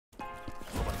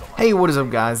Hey, what is up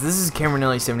guys, this is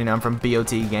Cameronelli79 from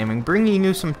BOTEgaming, bringing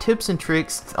you some tips and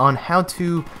tricks on how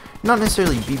to not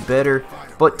necessarily be better,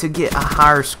 but to get a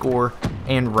higher score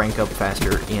and rank up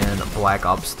faster in Black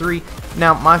Ops 3.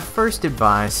 Now, my first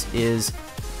advice is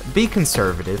be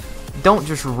conservative. Don't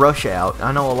just rush out.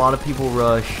 I know a lot of people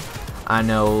rush. I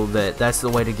know that that's the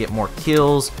way to get more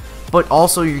kills, but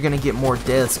also you're going to get more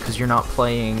deaths because you're not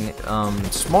playing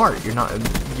smart.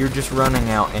 You're just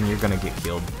running out and you're going to get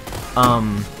killed.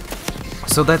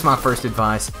 So that's my first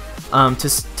advice.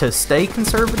 To stay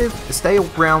conservative, stay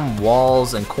around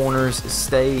walls and corners,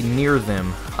 stay near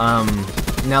them.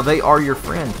 Now they are your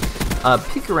friend.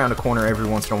 Peek around a corner every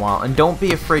once in a while, and don't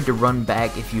be afraid to run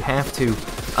back if you have to.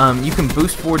 You can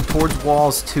boost forward towards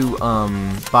walls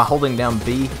by holding down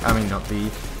B. I mean not B,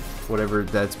 whatever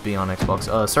that's B on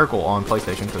Xbox. Circle on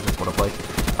PlayStation because that's what I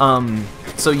play.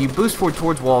 So you boost forward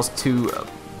towards walls to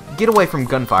get away from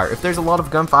gunfire. If there's a lot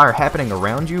of gunfire happening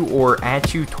around you or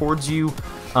at you, towards you,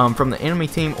 from the enemy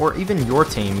team or even your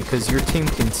team, because your team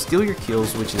can steal your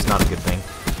kills, which is not a good thing.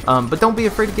 But don't be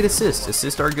afraid to get assists.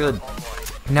 Assists are good.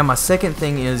 Now my second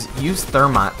thing is use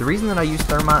thermite. The reason that I use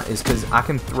thermite is because I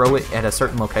can throw it at a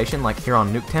certain location, like here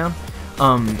on Nuketown.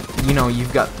 You know,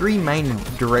 you've got three main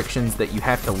directions that you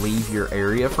have to leave your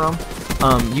area from.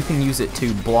 You can use it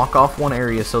to block off one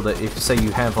area so that if, say,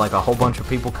 you have like a whole bunch of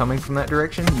people coming from that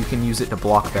direction, you can use it to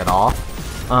block that off.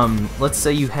 Let's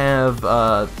say you have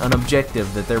an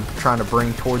objective that they're trying to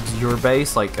bring towards your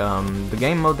base, like the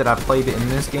game mode that I played in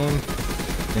this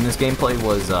gameplay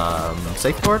was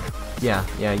Safeguard. Yeah,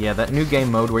 that new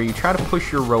game mode where you try to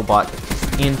push your robot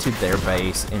into their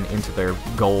base and into their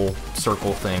goal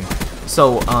circle thing.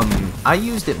 So I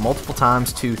used it multiple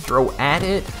times to throw at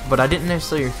it, but I didn't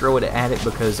necessarily throw it at it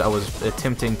because I was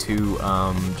attempting to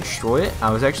destroy it.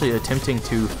 I was actually attempting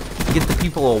to get the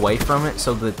people away from it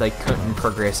so that they couldn't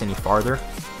progress any farther.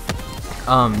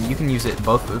 You can use it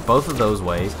both of those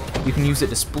ways. You can use it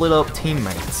to split up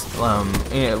teammates.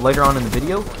 Later on in the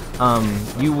video,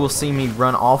 you will see me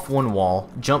run off one wall,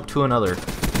 jump to another,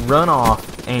 run off,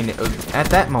 and at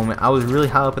that moment I was really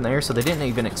high up in the air, so they didn't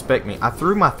even expect me. I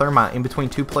threw my thermite in between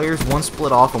two players. One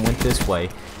split off and went this way,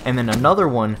 and then another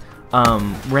one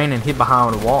ran and hid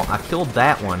behind a wall. I killed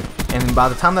that one, and by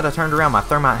the time that I turned around, my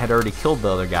thermite had already killed the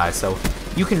other guy. So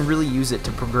you can really use it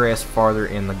to progress farther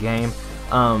in the game.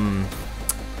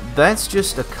 That's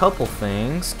just a couple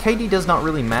things. KD does not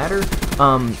really matter.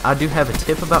 I do have a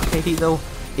tip about KD though.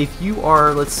 If you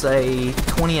are, let's say,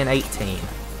 20 and 18,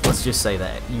 let's just say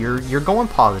that you're going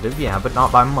positive, yeah, but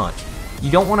not by much.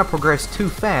 You don't want to progress too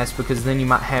fast because then you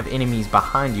might have enemies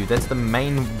behind you. That's the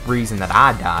main reason that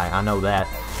I die. I know that.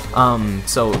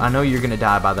 So I know you're gonna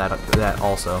die by that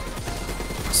also.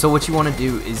 So what you want to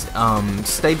do is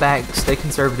stay back, stay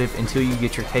conservative until you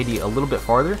get your KD a little bit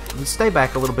farther. Stay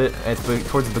back a little bit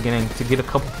towards the beginning to get a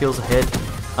couple kills ahead,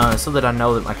 so that I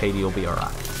know that my KD will be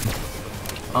alright.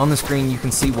 On the screen you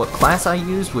can see what class I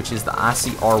used, which is the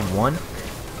ICR1.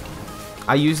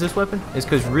 I use this weapon is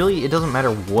because really it doesn't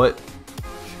matter what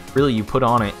really you put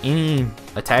on it. Any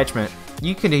attachment,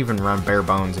 you could even run bare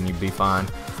bones and you'd be fine.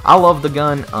 I love the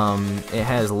gun. It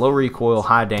has low recoil,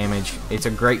 high damage. It's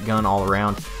a great gun all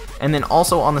around. And then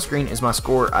also on the screen is my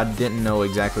score. I didn't know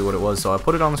exactly what it was, so I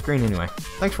put it on the screen anyway.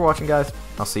 Thanks for watching, guys.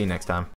 I'll see you next time.